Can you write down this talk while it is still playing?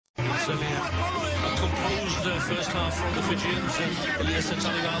certainly a composed first half from the Fijians, and Elias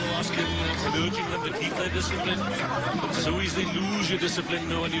Talivalo asking, urging them to keep their discipline. But so easily lose your discipline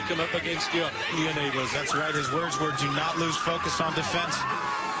when you come up against your near neighbours. That's right. His words were, do not lose focus on defense.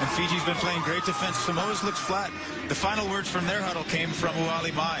 And Fiji's been playing great defense. Samoa's looks flat. The final words from their huddle came from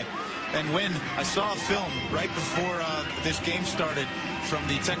Uali Mai. And when I saw a film right before this game started from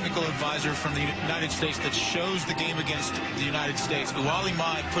the technical advisor from the United States that shows the game against the United States, Uali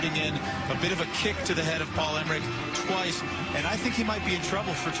Mai putting in a bit of a kick to the head of Paul Emmerich twice, and I think he might be in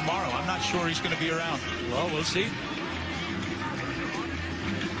trouble for tomorrow. I'm not sure he's going to be around. Well, we'll see.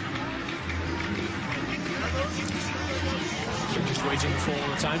 So just waiting for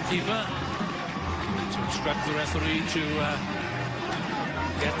the timekeeper to instruct the referee to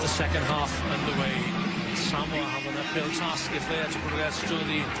get the second half underway. Samoa have an uphill task if they are to progress to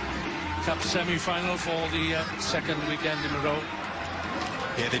the Cup semi-final for the second weekend in a row.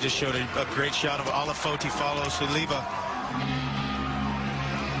 Yeah, they just showed a great shot of Alafoti follows Siliva.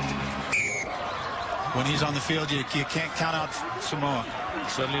 When he's on the field, you can't count out Samoa.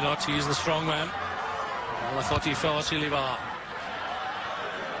 Certainly not. He's the strong man. Alafoti Siliva.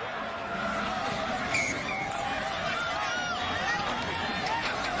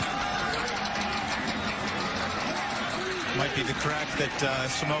 Might be the crack that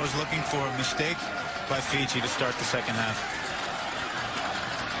Samoa's looking for. A mistake by Fiji to start the second half.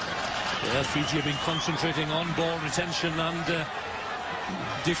 Yeah, Fiji have been concentrating on ball retention and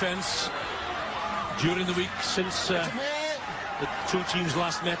defense during the week since the two teams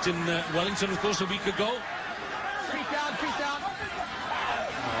last met in Wellington, of course, a week ago.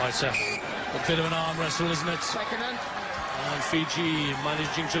 Oh, it's a bit of an arm wrestle, isn't it? And Fiji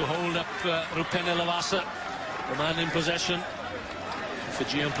managing to hold up Rupene Lavasa, the man in possession.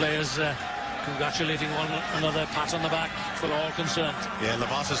 Fijian players congratulating one another, pat on the back for all concerned. Yeah,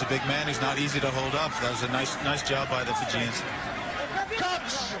 Lavasa's a big man who's not easy to hold up. That was a nice job by the Fijians.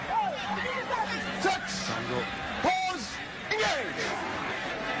 Touch! Pause! Engage!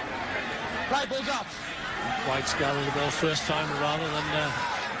 Right, balls up. White's gathered the ball first time rather than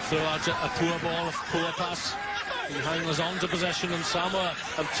throw out a poor ball, a poor pass. He hangs on to possession, and Samoa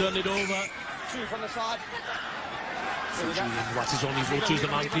have turned it over. Two from the side. Fiji in what is only Votu's the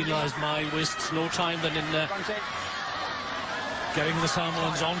man penalised. Mai wastes no time then in getting the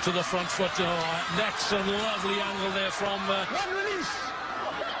Samoans onto the front foot. Next, a lovely angle there from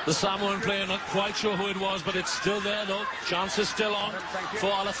the Samoan player. Not quite sure who it was, but it's still there though. Chance is still on for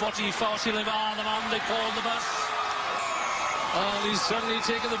Alafoti Fa'asiliva, the man they called the bus. And he's certainly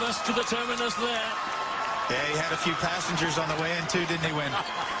taken the bus to the terminus there. Yeah, he had a few passengers on the way in too, didn't he, Win?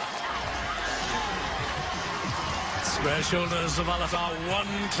 Square shoulders of Alafa, one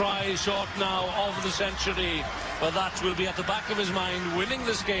try short now of the century, but that will be at the back of his mind. Winning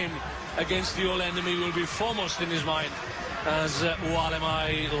this game against the old enemy will be foremost in his mind as Uali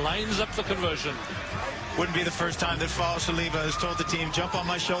Mai lines up the conversion. Wouldn't be the first time that Fa'asiliva has told the team, jump on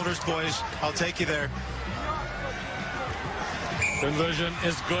my shoulders, boys, I'll take you there. Conversion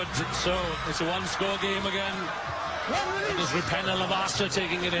is good, so it's a one-score game again. There's Rupene Lavasa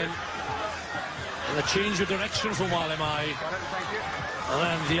taking it in. And a change of direction from Uali Mai. And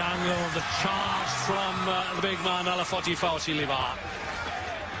then the angle, the charge from the big man, Alafoti Fa'asiliva.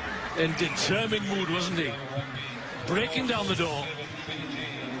 In determined mood, wasn't he? Breaking down the door.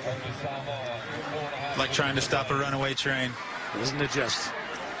 Like trying to stop a runaway train. Isn't it just?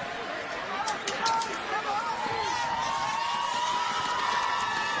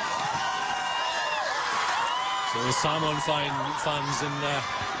 So the Samoan fans in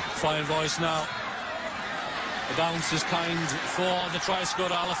fine voice now. The bounce is kind for the try scorer,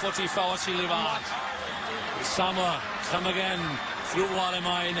 Alafoti Fa'asiliva. Samoa come again through Uali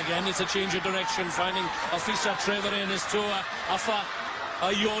Mai, and again it's a change of direction, finding Afisa Treverenis to Afa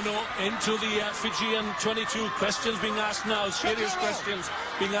Ayono into the Fijian 22. Questions being asked now, serious questions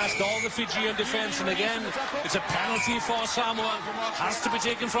being asked, all the Fijian defence, and again it's a penalty for Samoa, has to be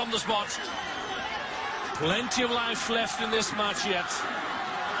taken from the spot. Plenty of life left in this match yet.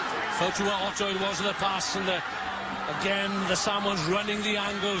 Fotua Otto it was in the pass, and again the Samoans running the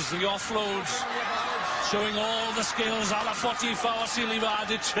angles, the offloads, showing all the skills. Alafoti Fa'asiliva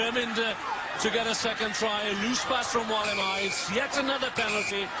determined to get a second try. A loose pass from Uali Mai. It's yet another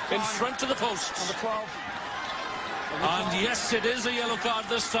penalty in front of the post. Number 12. And yes, it is a yellow card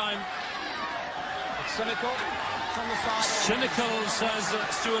this time. It's cynical. From the side. Cynical, says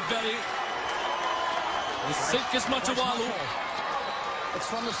Stuart Berry. I think it's Matawalu. It's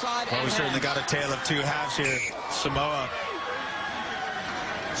from the side. Well, we certainly got a tale of two halves here. Samoa.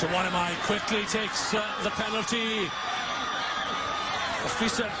 So Uali Mai quickly takes the penalty.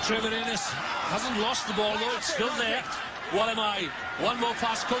 Fisa Treviranus hasn't lost the ball though, it's still there. Walemai, one more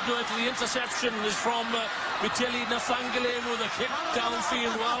pass could do it. The interception is from Miteli Nafangale with a kick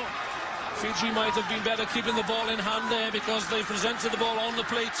downfield. Well, Fiji might have been better keeping the ball in hand there because they presented the ball on the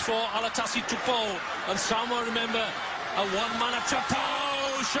plates for Alatasi Tupou. And Samoa, remember, a one-man at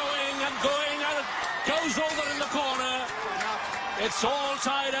Tupou showing and going, and it goes over in the corner. It's all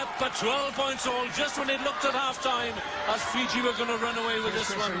tied up, but 12 points all, just when it looked at half-time, as Fiji were going to run away with this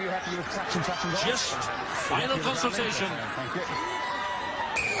one. Just final consultation.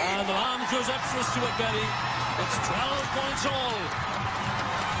 And the alarm goes up for Stuart Berry. It's 12 points all.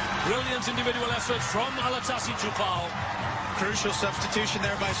 Brilliant individual effort from Alatasi Tupou. Crucial substitution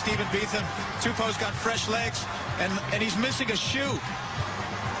there by Stephen Beetham. Tupou's got fresh legs, and he's missing a shoe.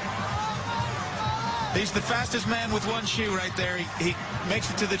 He's the fastest man with one shoe right there. He makes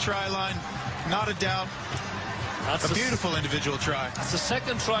it to the try line, not a doubt. That's a beautiful individual try. That's the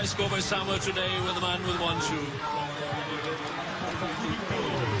second try score by Samoa today with a man with one shoe.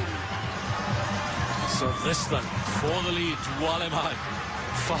 So this then, for the lead, Walemai,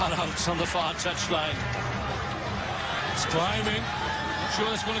 far out on the far touchline. It's climbing.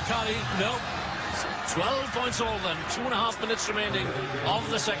 Sure it's going to carry. No. 12 points all then. 2.5 minutes remaining of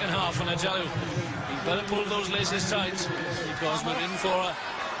the second half. And I tell you, you better pull those laces tight because we're in for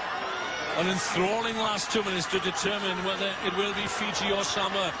an enthralling last 2 minutes to determine whether it will be Fiji or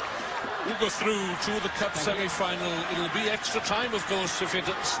Samoa who go through to the Cup semi-final. It'll be extra time, of course, if it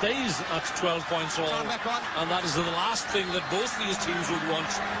stays at 12 points all. And that is the last thing that both these teams would want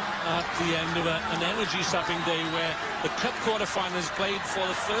at the end of an energy-sapping day where the Cup quarter-finals played for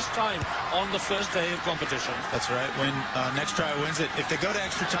the first time on the first day of competition. That's right. When next try wins it, if they go to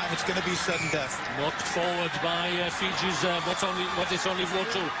extra time, it's going to be sudden death. Knocked forward by Fiji's Motisoni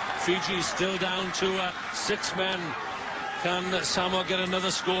Votu. Fiji still down to 6 men. Can Samoa get another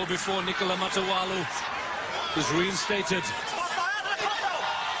score before Nicola Matawalu is reinstated?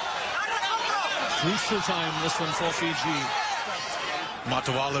 Crucial time, this one for Fiji.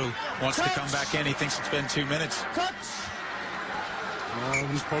 Matawalu wants to come back in. He thinks it's been 2 minutes. Well,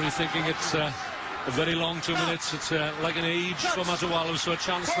 he's probably thinking it's a very long 2 minutes. It's like an age for Matawalu, so a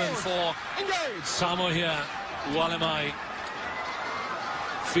chance then for Samoa here. Walemai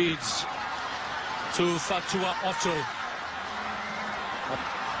feeds to Fatua Otto.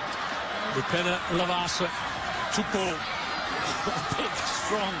 Rupena Lavasa, Tupou, big,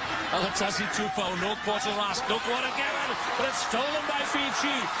 strong Alatasi Tupou, no quarter last, no quarter given, but it's stolen by Fiji,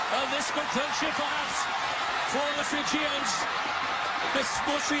 and this could clinch it perhaps for the Fijians.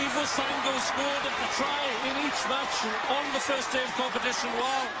 Mismusi Vusango scored a try in each match on the first day of competition.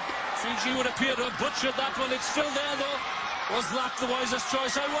 Wow, Fiji would appear to have butchered that one. It's still there though. Was that the wisest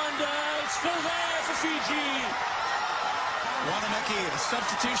choice? I wonder. It's still there for Fiji. Wanameki, a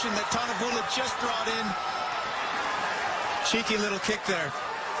substitution that Tanavula just brought in. Cheeky little kick there.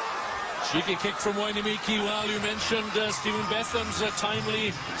 Cheeky kick from Wanameki. Well, you mentioned Stephen Betham's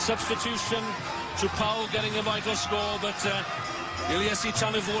timely substitution. Tupou getting a vital score, but Iliasi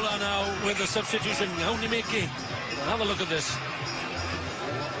Tanavula now with the substitution. Wanameki, have a look at this.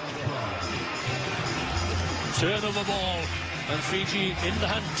 Turn of the ball, and Fiji in the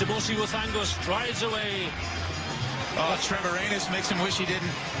hunt. Timosi Wathango strides away. Oh, Treviranus makes him wish he didn't.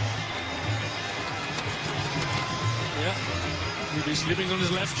 Yeah, he'll be sleeping on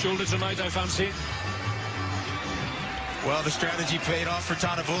his left shoulder tonight, I fancy. Well, the strategy paid off for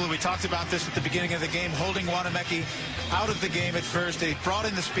Tanavula. We talked about this at the beginning of the game, holding Wanameki out of the game at first. They brought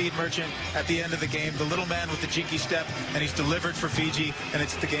in the speed merchant at the end of the game, the little man with the cheeky step, and he's delivered for Fiji, and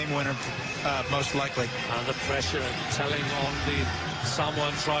it's the game winner, most likely. And the pressure telling on the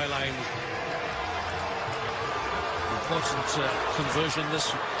Samoan try line. Important conversion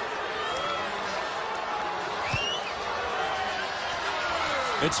this.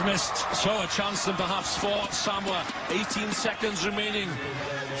 It's missed, so a chance then perhaps for Samoa. 18 seconds remaining.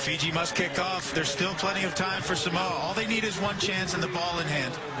 Fiji must kick off. There's still plenty of time for Samoa. All they need is one chance and the ball in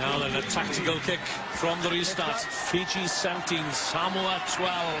hand. Now then, a tactical kick from the restart. Fiji 17, Samoa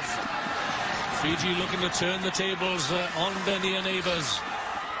 12. Fiji looking to turn the tables on their near neighbours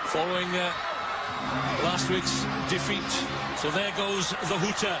following last week's defeat. So there goes the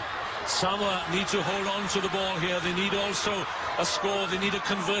hooter. Samoa need to hold on to the ball here. They need also a score. They need a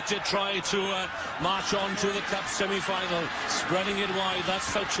converted try to march on to the Cup semi-final. Spreading it wide.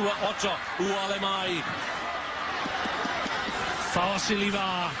 That's Fatua Otto, Walemai.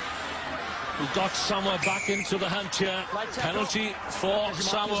 Fawasiliva, who got Samoa back into the hunt here. Penalty for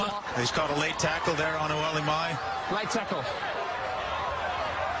Samoa. He's got a late tackle there on Walemai. Light tackle.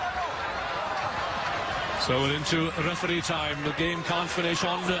 So we're into referee time. The game can't finish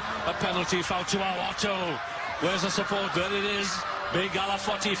on a penalty. Fautuau Otto. Where's the support? There it is. Big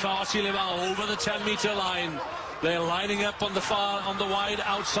Alafoty Fa'asilewa over the 10-meter line. They're lining up on the wide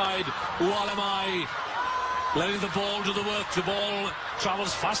outside. Ualemai letting the ball do the work. The ball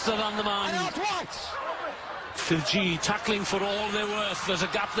travels faster than the man. Fiji tackling for all they're worth. There's a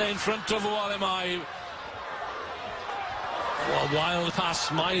gap there in front of Ualemai. A wild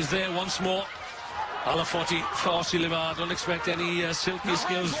pass. Mai is there once more. Alafoty Fa'asilewa. Don't expect any silky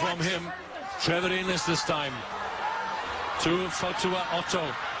skills from him. Trevor Innes this time. To Fautuau Otto.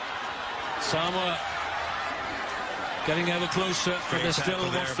 Samoa getting ever closer, but they're still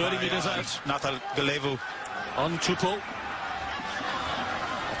about 30 meters out. Natal Galevu. On Tupou.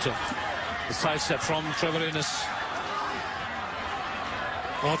 Otto. The side step from Trevor Innes.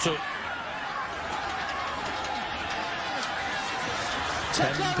 Otto.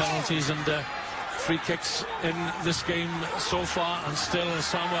 10 penalties and free kicks in this game so far, and still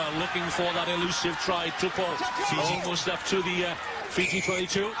Samoa looking for that elusive try. Tupou almost up to the Fiji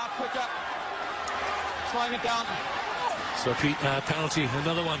 22. Slowing it down. So penalty,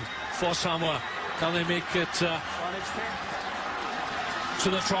 another one for Samoa. Can they make it to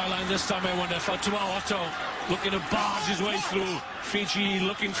the try line this time, I wonder? Fautuau Otto looking to barge his way through. Fiji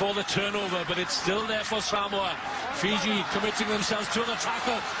looking for the turnover, but it's still there for Samoa. Fiji committing themselves to the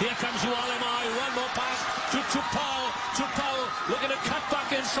tackle. Here comes Ualemai. One more pass to Tupou. Tupou looking to cut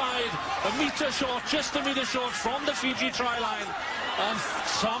back inside. A metre short, just a metre short from the Fiji try line. And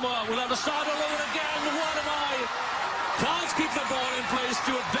Samoa will have to start all over again. Ualemai can't keep the ball in place.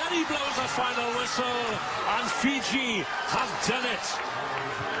 Then he blows a final whistle. And Fiji have done it.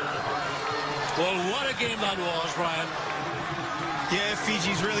 Well, what a game that was, Brian. Yeah,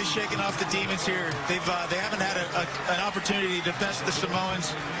 Fiji's really shaking off the demons here. They haven't had an opportunity to best the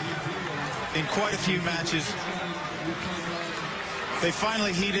Samoans in quite a few matches. They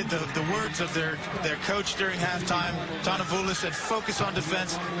finally heeded the words of their coach during halftime. Tanavula said, focus on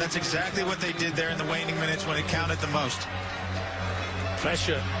defense. That's exactly what they did there in the waning minutes when it counted the most.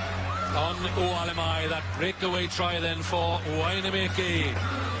 Pressure on Ualemai. That breakaway try then for Wainameki.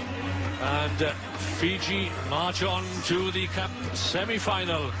 And Fiji march on to the Cup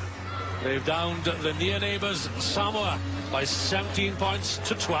semi-final. They've downed the near neighbours Samoa by 17 points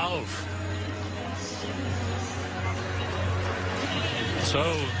to 12.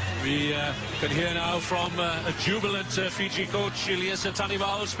 So we can hear now from a jubilant Fiji coach, Elias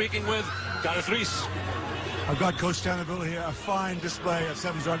Taniwao, speaking with Gareth Rees. I've got Coach Tanavula here. A fine display of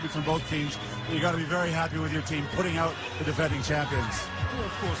sevens rugby from both teams. You've got to be very happy with your team putting out the defending champions. Yeah,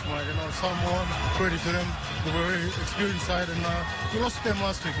 of course, Mike. Samoa, credit to them. They were very experienced side, and we lost them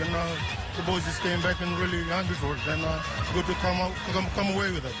last week, and the boys just came back and really hungry for it, and good to come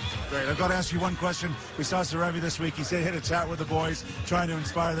away with it. Great. I've got to ask you one question. We saw Saravi this week. He said he had a chat with the boys, trying to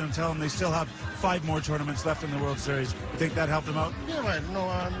inspire them and tell them they still have 5 more tournaments left in the World Series. You think that helped him out? Yeah, Mike. No,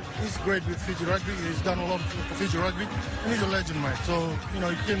 he's great with Fiji rugby. He's done a lot for Fiji rugby, and he's a legend, Mike. So, he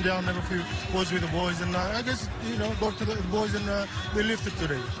came down, had a few words with the boys, and I guess, got to the boys, and they lifted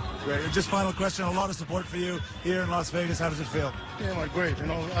today. Great. And just final question, a lot of support for you here in Las Vegas. How does it feel? Yeah, Mike, great. I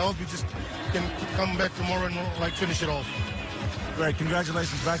hope you just can come back tomorrow and, finish it off. Great.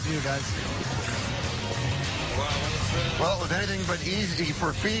 Congratulations. Back to you guys. Well, it was anything but easy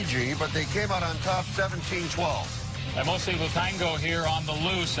for Fiji, but they came out on top 17-12. And Mosi Lutango here on the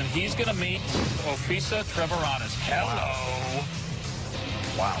loose, and he's going to meet Ofisa Treviranus. Hello.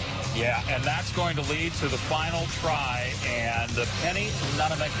 Wow. Yeah, and that's going to lead to the final try, and the Penny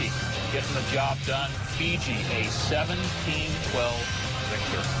Nanameki getting the job done. Fiji, a 17-12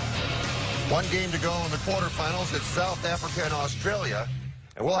 victory. One game to go in the quarterfinals. It's South Africa and Australia.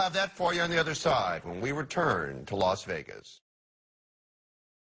 And we'll have that for you on the other side when we return to Las Vegas.